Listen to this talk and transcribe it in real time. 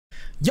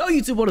Yo,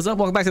 YouTube, what is up?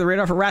 Welcome back to the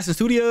Radar for Raskin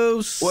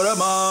Studios. What up,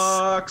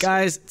 Mox?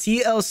 Guys,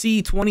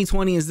 TLC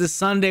 2020 is this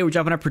Sunday. We're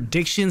dropping our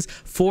predictions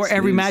for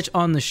every match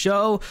on the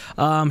show.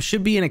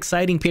 Should be an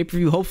exciting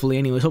pay-per-view, hopefully.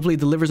 Anyways, hopefully it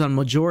delivers on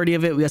majority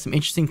of it. We got some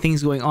interesting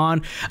things going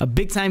on. A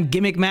big-time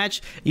gimmick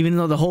match, even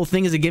though the whole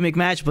thing is a gimmick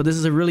match, but this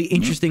is a really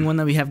interesting one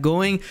that we have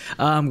going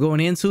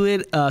into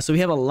it. So we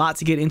have a lot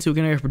to get into. We're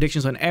going to have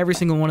predictions on every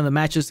single one of the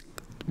matches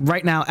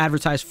right now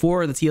advertised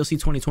for the TLC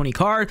 2020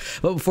 card.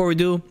 But before we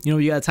do, you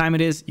know what time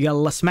it is. You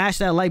gotta smash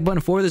that like button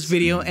for this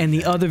video and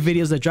the other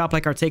videos that drop,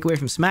 like our takeaway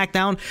from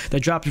SmackDown that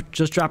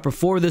just dropped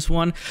before this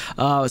one.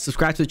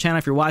 Subscribe to the channel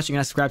if you're watching,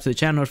 and subscribe to the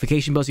channel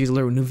notification bell so you can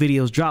alert when new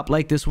videos drop,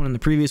 like this one and the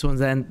previous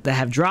ones that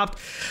have dropped.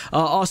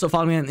 Also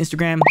follow me on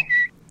Instagram,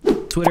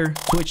 Twitter,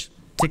 Twitch,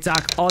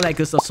 TikTok, all that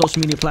good stuff, social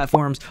media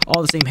platforms,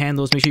 all the same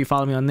handles. Make sure you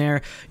follow me on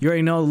there. You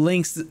already know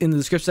links in the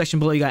description section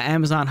below. You got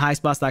Amazon,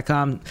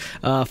 highspots.com,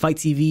 Fight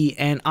TV,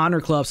 and Honor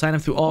Club. Sign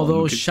up through all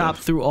those, shop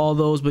through all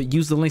those, but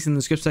use the links in the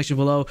description section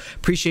below.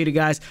 Appreciate it,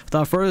 guys.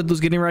 Without further ado,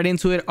 getting right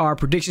into it, our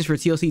predictions for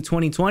TLC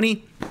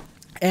 2020.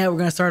 And we're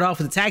going to start off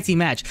with a tag team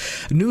match.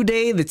 New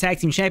Day, the tag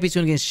team champions,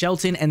 going against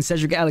Shelton and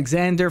Cedric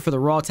Alexander for the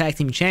Raw Tag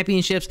Team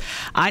Championships.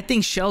 I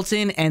think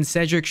Shelton and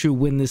Cedric should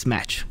win this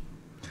match.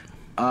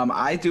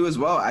 I do as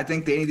well. I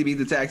think they need to be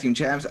the tag team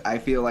champs. I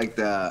feel like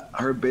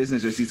her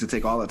business just needs to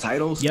take all the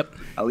titles. Yep.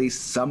 At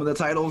least some of the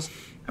titles.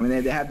 I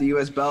mean, they have the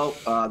U.S. belt.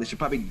 They should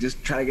probably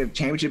just try to get a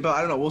championship belt. I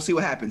don't know. We'll see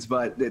what happens.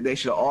 But they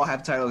should all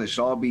have titles. They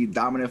should all be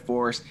dominant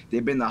force.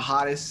 They've been the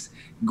hottest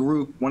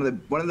group. One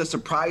of the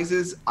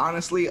surprises,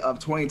 honestly, of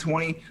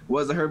 2020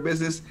 was the Hurt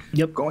Business.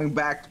 Yep. Going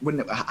back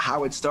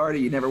how it started,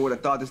 you never would have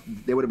thought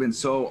they would have been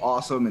so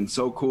awesome and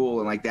so cool,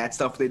 and like that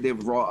stuff they did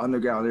with Raw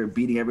Underground, they're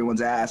beating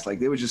everyone's ass. Like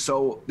they've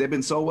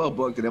been so well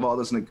booked, and they've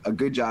all done a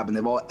good job, and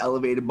they've all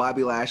elevated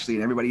Bobby Lashley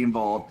and everybody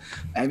involved.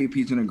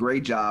 MVP's doing a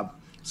great job.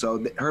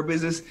 So Her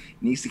Business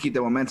needs to keep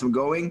that momentum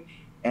going.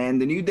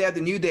 And the New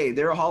Day,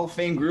 they're a Hall of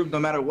Fame group. No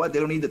matter what, they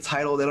don't need the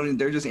title.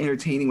 They're just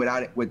entertaining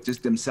with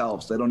just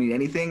themselves. They don't need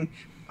anything.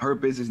 Her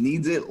Business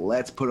needs it.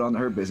 Let's put it on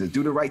Her Business.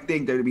 Do the right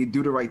thing.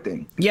 Do the right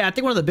thing. Yeah, I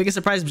think one of the biggest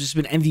surprises has just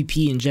been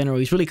MVP in general.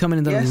 He's really come in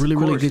and done a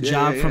really good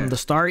job from the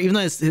start. Even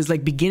though his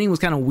like beginning was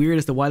kind of weird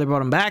as to why they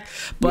brought him back,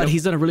 but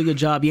he's done a really good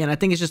job. Yeah, and I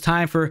think it's just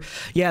time for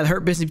the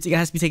Hurt Business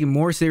has to be taken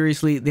more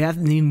seriously. They have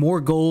to need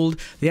more gold.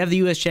 They have the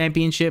U.S.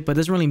 Championship, but it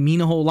doesn't really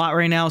mean a whole lot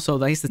right now. So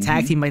I guess the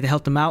tag team might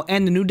help them out,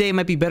 and the New Day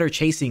might be better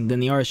chasing than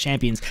the RS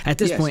champions at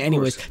this point.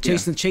 Anyways,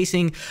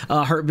 chasing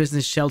Hurt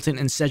Business, Shelton,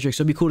 and Cedric.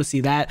 So it'd be cool to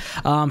see that.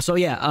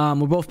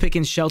 We're both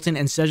picking Shelton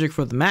and Cedric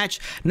for the match.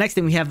 Next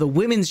thing, we have the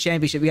Women's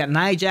Championship. We got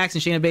Nia Jax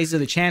and Shayna Baszler,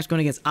 the champs, going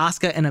against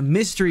Asuka and a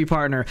mystery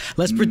partner.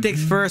 Let's predict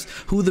first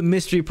who the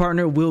mystery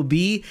partner will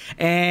be.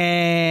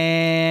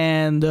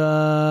 And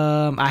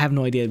I have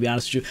no idea, to be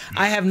honest with you.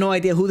 I have no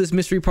idea who this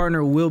mystery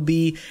partner will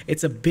be.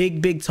 It's a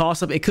big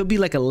toss-up. It could be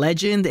like a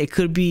legend. It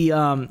could be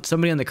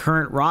somebody on the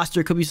current roster.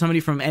 It could be somebody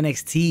from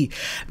NXT.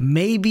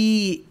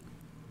 Maybe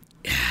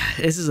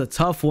this is a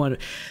tough one.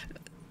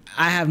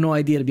 I have no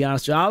idea, to be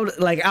honest with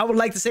you. I would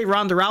like to say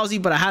Ronda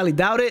Rousey, but I highly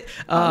doubt it.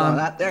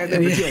 Not there. For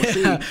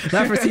TLC.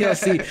 Not for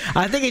TLC.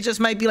 I think it just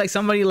might be like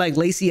somebody like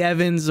Lacey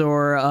Evans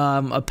or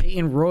a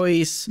Peyton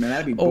Royce. Man,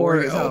 that'd be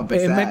boring as hell.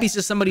 It might be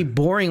just somebody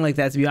boring like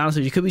that, to be honest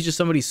with you. It could be just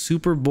somebody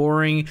super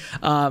boring,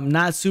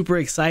 not super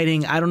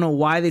exciting. I don't know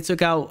why they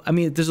took out. I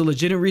mean, there's a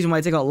legitimate reason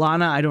why they took out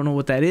Lana. I don't know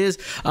what that is.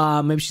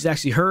 Maybe she's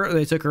actually hurt, or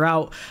they took her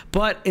out.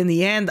 But in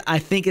the end, I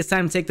think it's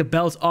time to take the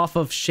belts off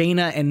of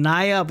Shayna and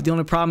Nia. But the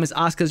only problem is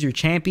Asuka's your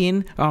champion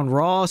on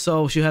Raw,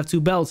 so she'll have two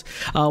belts.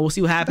 We'll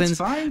see what happens. That's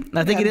fine.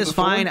 I think it is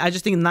fine. I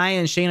just think Nia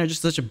and Shayna are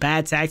just such a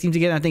bad tag team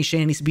together. I think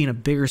Shayna needs to be in a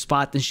bigger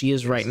spot than she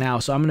is right now.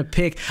 So I'm going to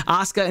pick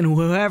Asuka and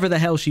whoever the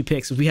hell she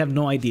picks. We have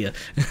no idea.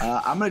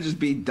 I'm going to just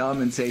be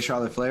dumb and say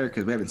Charlotte Flair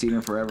because we haven't seen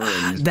her forever.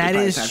 And that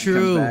is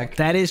true.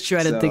 That is true.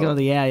 I didn't think of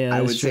the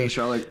I would say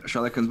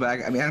Charlotte comes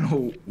back. I mean, I don't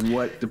know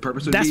what the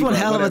purpose would be. That's one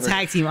hell of a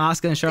tag team,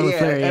 Asuka and Charlotte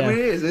Flair. I mean,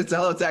 it is. It's a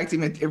hell of a tag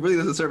team. It really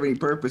doesn't serve any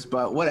purpose,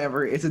 but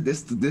whatever. It's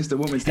this the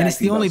women's tag team. And it's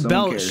the only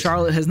belt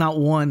Charlotte has not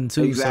won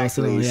too.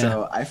 Exactly.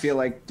 So I feel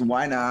like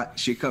why not?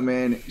 She'll come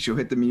in, she'll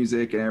hit the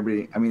music, and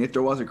everybody. I mean, if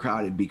there was a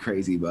crowd, it'd be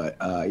crazy. But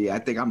I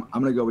think I'm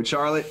gonna go with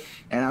Charlotte,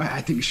 and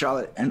I think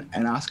Charlotte and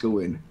Asuka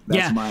win.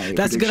 That's my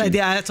that's prediction. a good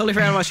idea. I totally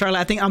forgot about Charlotte.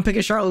 I think I'm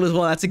picking Charlotte as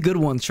well. That's a good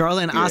one.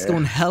 Charlotte and Asuka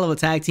win hell of a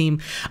tag team.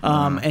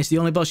 And it's the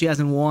only belt she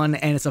hasn't won,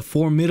 and it's a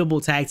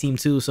formidable tag team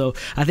too. So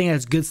I think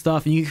that's good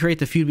stuff. And you can create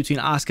the feud between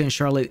Asuka and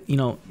Charlotte,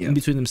 in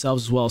between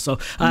themselves as well. So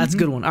that's a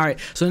good one. All right.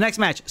 So the next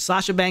match,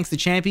 Sasha Banks, the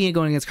champion,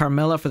 going against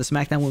Carmella for the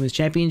SmackDown Women's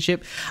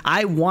Championship.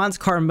 I want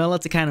Carmella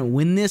to kind of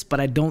win this,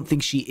 but I don't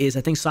think she is.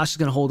 I think Sasha's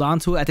going to hold on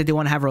to it. I think they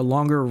want to have her a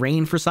longer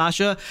reign for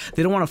Sasha.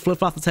 They don't want to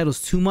flip off the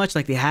titles too much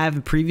like they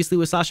have previously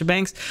with Sasha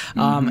Banks.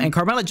 And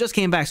Carmella just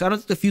came back, so I don't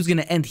think the feud's going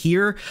to end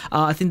here.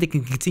 I think they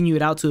can continue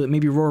it out to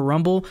maybe Royal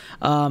Rumble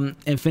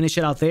and finish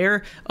it out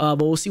there. But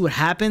we'll see what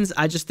happens.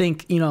 I just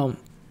think,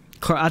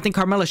 I think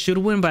Carmella should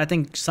win, but I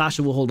think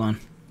Sasha will hold on.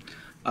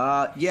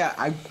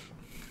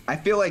 I I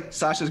feel like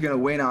Sasha's going to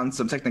win on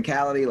some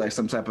technicality, like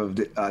some type of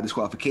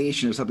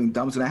disqualification or something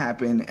dumb's going to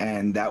happen,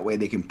 and that way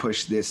they can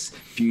push this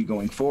feud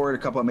going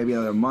forward maybe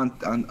another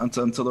month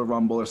until the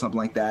Rumble or something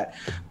like that.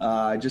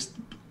 I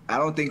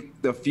don't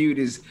think the feud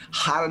is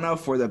hot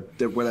enough where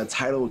the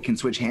title can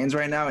switch hands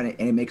right now and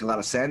it make a lot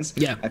of sense.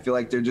 Yeah. I feel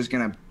like they're just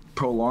going to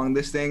prolong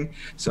this thing.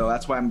 So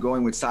that's why I'm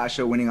going with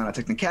Sasha winning on a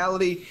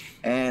technicality.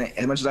 And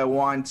as much as I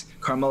want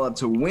Carmella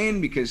to win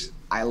because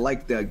I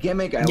like the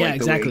gimmick, I like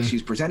the way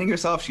she's presenting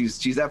herself. She's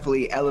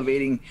definitely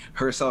elevating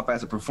herself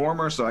as a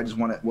performer. So I just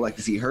would like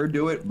to see her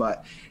do it.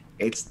 But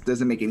it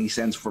doesn't make any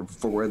sense for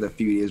where the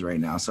feud is right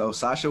now. So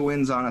Sasha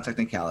wins on a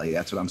technicality.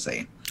 That's what I'm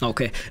saying.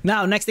 Okay.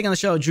 Now, next thing on the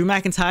show, Drew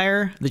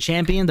McIntyre, the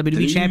champion,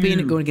 WWE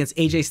champion, going against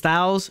AJ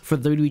Styles for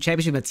the WWE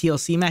Championship in a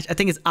TLC match. I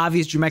think it's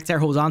obvious Drew McIntyre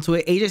holds on to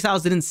it. AJ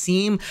Styles didn't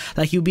seem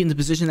like he would be in the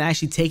position to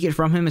actually take it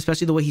from him,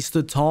 especially the way he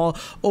stood tall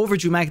over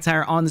Drew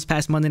McIntyre on this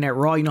past Monday Night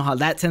Raw. You know how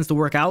that tends to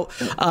work out.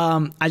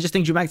 I just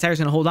think Drew McIntyre is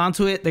going to hold on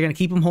to it. They're going to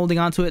keep him holding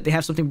on to it. They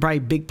have something probably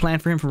big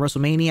planned for him from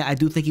WrestleMania. I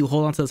do think he'll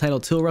hold on to the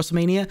title till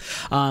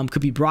WrestleMania.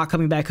 Could be Brock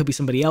coming back, could be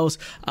somebody else.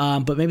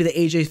 But maybe the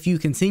AJ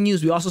feud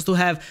continues. We also still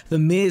have The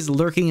Miz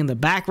lurking in the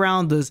background.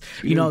 Does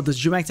Drew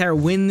McIntyre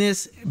win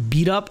this,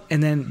 beat up,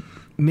 and then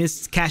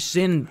Miz cashes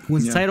in,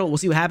 wins the title? We'll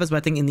see what happens, but I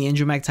think in the end,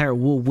 Drew McIntyre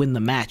will win the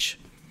match.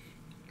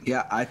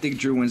 Yeah, I think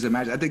Drew wins the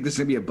match. I think this is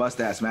going to be a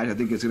bust-ass match. I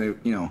think it's going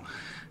to, I'm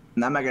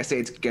not going to say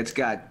it's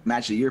got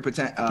match of the year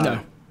potential.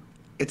 No.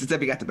 It's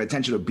definitely got the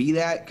potential to be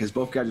that because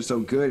both guys are so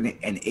good.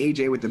 And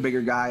AJ with the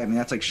bigger guy, I mean,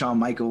 that's like Shawn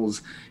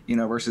Michaels,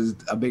 versus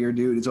a bigger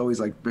dude. It's always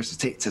like versus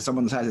to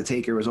someone the size of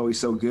Taker was always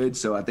so good.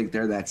 So I think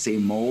they're that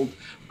same mold.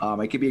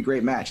 It could be a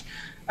great match.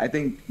 I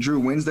think Drew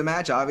wins the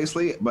match,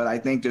 obviously, but I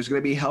think there's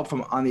going to be help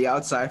from on the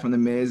outside from The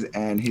Miz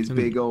and his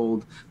big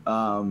old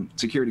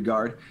security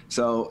guard.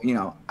 So,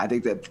 I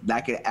think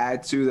that could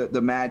add to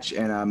the match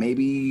and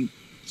maybe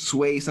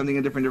sway something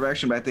in a different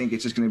direction. But I think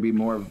it's just going to be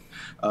more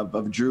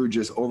of Drew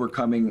just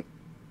overcoming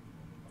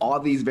all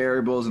these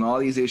variables and all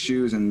these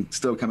issues and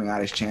still coming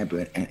out as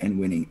champion and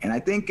winning. And I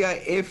think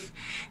if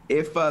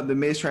The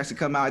Miz tries to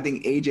come out, I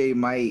think AJ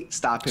might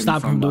stop him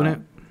from doing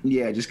it.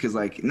 Yeah, just because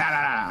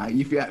nah.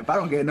 If I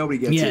don't get it, nobody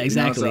gets it. Yeah,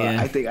 exactly. So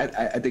yeah. I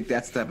think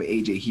that's the type of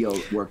AJ heel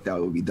work that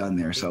will be done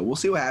there. So we'll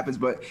see what happens,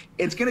 but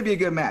it's gonna be a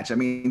good match. I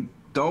mean,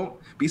 don't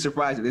be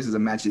surprised if this is a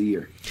match of the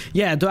year.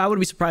 Yeah, I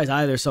wouldn't be surprised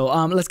either. So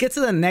let's get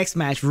to the next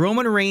match.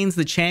 Roman Reigns,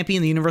 the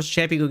champion, the Universal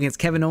Champion, go against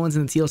Kevin Owens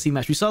in the TLC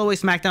match. We saw the way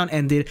SmackDown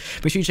ended.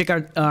 Make sure you check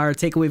out our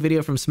takeaway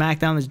video from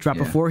SmackDown that's dropped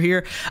before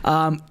here.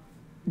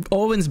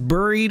 Owens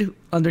buried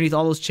underneath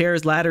all those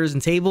chairs, ladders,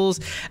 and tables,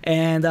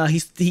 and he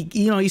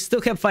still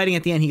kept fighting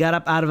at the end. He got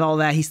up out of all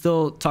that. He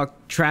still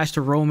talked trash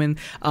to Roman.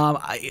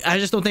 I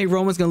just don't think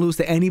Roman's gonna lose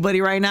to anybody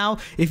right now.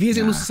 If he's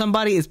gonna lose to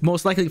somebody, it's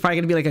most likely probably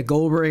gonna be like a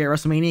Goldberg at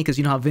WrestleMania because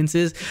you know how Vince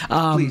is.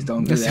 Please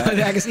don't do that.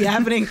 I can see it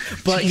happening.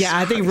 But yeah,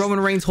 I think Roman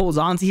Reigns holds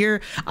on to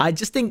here. I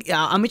just think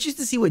I'm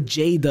interested to see what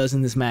Jay does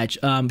in this match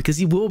because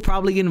he will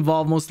probably get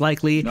involved most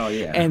likely,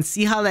 and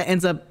see how that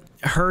ends up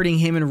hurting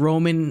him and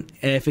Roman,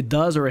 if it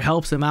does, or it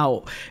helps him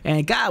out.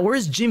 And God,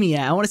 where's Jimmy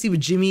at? I want to see what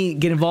Jimmy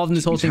get involved in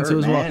this whole thing too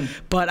as well.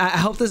 But I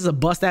hope this is a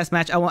bust ass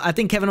match. I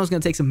think Kevin Owens is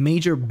going to take some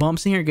major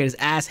bumps in here and get his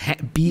ass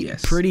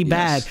beat pretty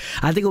bad.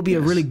 I think it'll be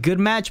a really good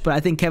match, but I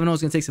think Kevin Owens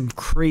is going to take some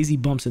crazy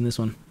bumps in this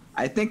one.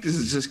 I think this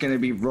is just going to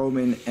be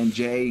Roman and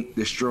Jay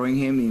destroying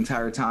him the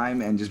entire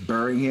time and just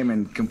burying him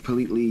and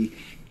completely.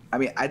 I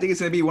mean, I think it's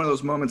going to be one of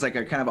those moments like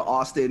a kind of a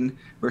Austin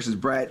versus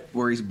Brett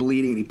where he's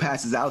bleeding and he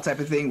passes out type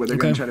of thing where they're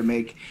going to try to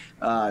make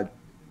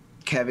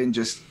Kevin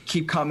just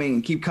keep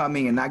coming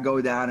and not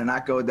go down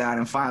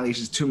and finally it's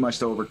just too much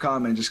to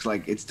overcome and just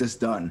like it's just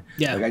done.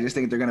 Yeah. Like I just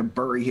think they're going to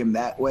bury him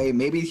that way.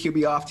 Maybe he'll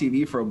be off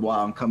TV for a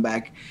while and come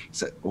back.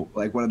 So,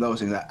 like one of those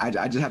things. I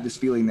just have this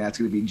feeling that it's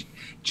going to be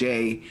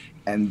Jay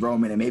and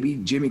Roman, and maybe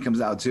Jimmy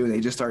comes out too, and they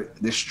just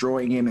start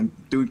destroying him and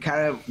doing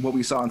kind of what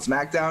we saw on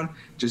SmackDown,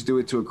 just do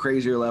it to a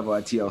crazier level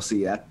at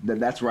TLC.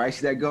 That's where I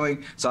see that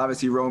going. So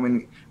obviously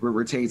Roman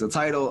retains the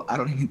title. I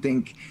don't even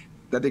think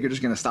that they're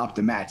just going to stop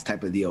the match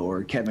type of deal,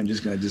 or Kevin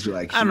just going to just be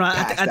like, I don't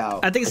know.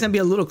 I think it's going to be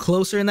a little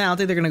closer in that. I don't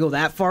think they're going to go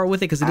that far with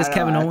it because it is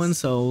Kevin Owens.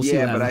 So we'll see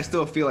but I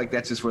still feel like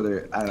that's just where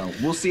they're. I don't know.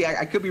 We'll see.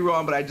 I could be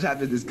wrong, but I just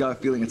have this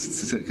gut feeling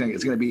it's going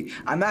to be.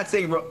 I'm not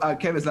saying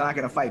Kevin's not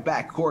going to fight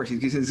back. Of course,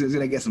 he's going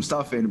to get some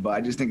stuff in, but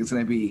I just think it's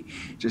going to be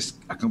just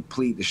a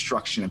complete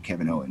destruction of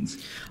Kevin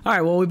Owens. All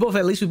right. Well, we both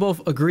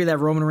agree that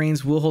Roman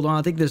Reigns will hold on.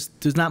 I think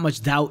there's not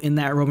much doubt in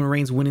that Roman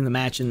Reigns winning the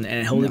match and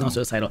holding on to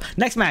the title.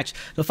 Next match,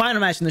 the final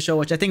match in the show,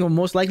 which I think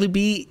will most likely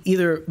be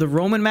either the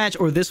Roman match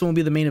or this one will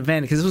be the main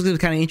event because this was going to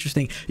be kind of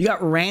interesting. You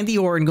got Randy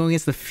Orton going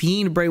against the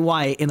Fiend Bray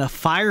Wyatt in a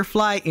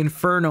Firefly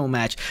Inferno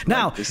match.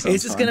 Now, is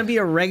this going to be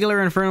a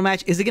regular Inferno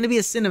match? Is it going to be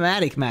a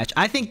cinematic match?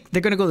 I think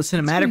they're going to go the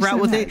cinematic route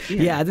with it.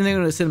 Yeah, I think they're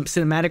going to go the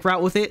cinematic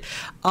route with it.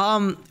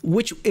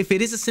 Which, if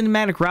it is a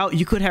cinematic route,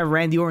 you could have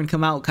Randy Orton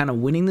come out kind of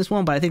winning this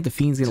one, but I think the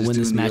Fiend's going to win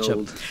this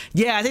matchup.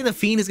 Yeah, I think the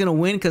Fiend is going to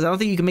win because I don't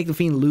think you can make the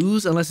Fiend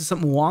lose unless there's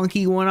something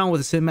wonky going on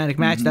with a cinematic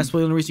match. That's the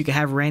only reason you can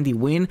have Randy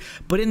win.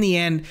 But in the the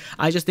end,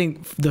 I just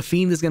think the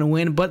Fiend is going to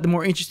win. But the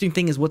more interesting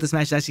thing is what this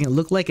match is actually going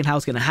to look like and how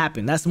it's going to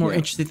happen. That's the more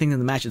interesting thing than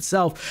the match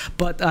itself.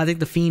 But I think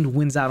the Fiend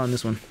wins out on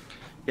this one.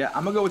 Yeah,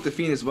 I'm gonna go with the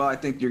Fiend as well. I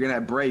think you're gonna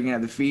have Bray, you're gonna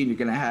have the Fiend, you're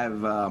gonna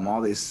have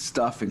all this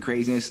stuff and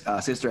craziness.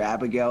 Sister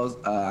Abigail's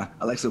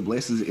Alexa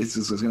Bliss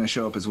is gonna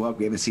show up as well.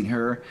 We haven't seen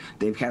her.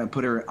 They've kind of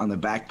put her on the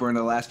back burner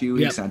the last few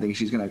weeks. And I think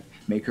she's gonna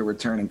make her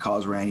return and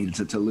cause Randy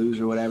to lose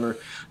or whatever.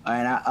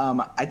 And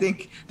I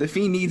think the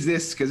Fiend needs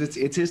this because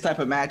it's his type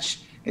of match.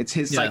 It's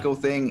his psycho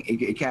thing.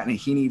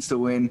 He needs to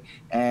win.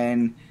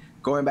 And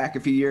going back a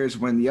few years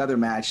when the other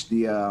match,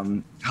 the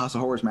House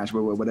of Horrors match,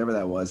 whatever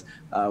that was,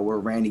 where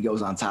Randy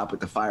goes on top with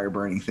the fire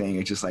burning thing,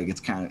 it's just like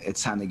it's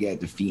time to get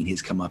the Fiend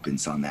his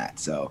comeuppance on that.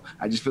 So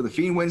I just feel the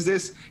Fiend wins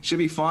this. Should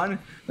be fun.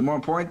 The more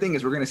important thing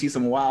is we're gonna see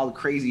some wild,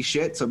 crazy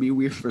shit. So be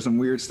weird for some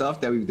weird stuff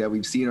that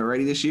we've seen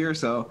already this year.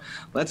 So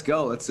let's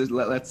go. Let's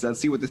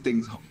see what this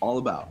thing's all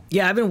about.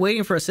 Yeah, I've been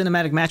waiting for a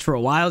cinematic match for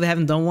a while. They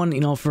haven't done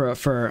one,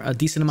 for a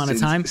decent amount of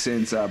time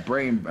since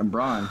Bray and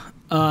Braun.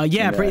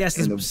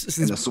 Since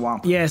in the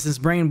swamp. Yeah, since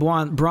Bray and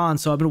Braun.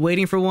 So I've been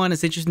waiting for one.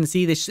 It's interesting to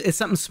see. It's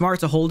something smart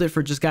to hold it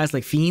for just guys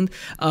like Fiend,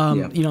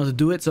 to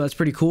do it. So that's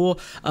pretty cool.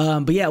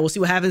 But yeah, we'll see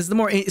what happens.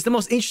 It's the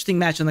most interesting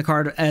match on the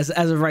card as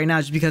of right now,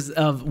 just because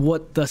of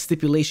what the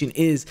stipulation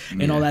is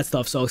and all that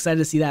stuff. So excited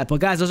to see that. But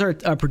guys, those are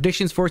our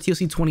predictions for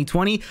TLC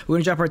 2020. We're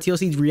gonna drop our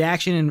TLC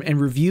reaction and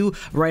review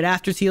right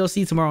after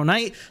TLC tomorrow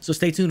night. So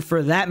stay tuned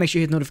for that. Make sure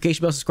you hit the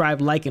notification bell,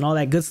 subscribe, like, and all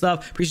that good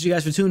stuff. Appreciate you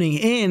guys for tuning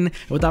in. And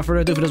without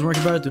further ado, if it doesn't work,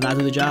 brother, do not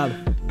do the job.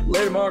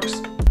 Later,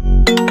 Marks.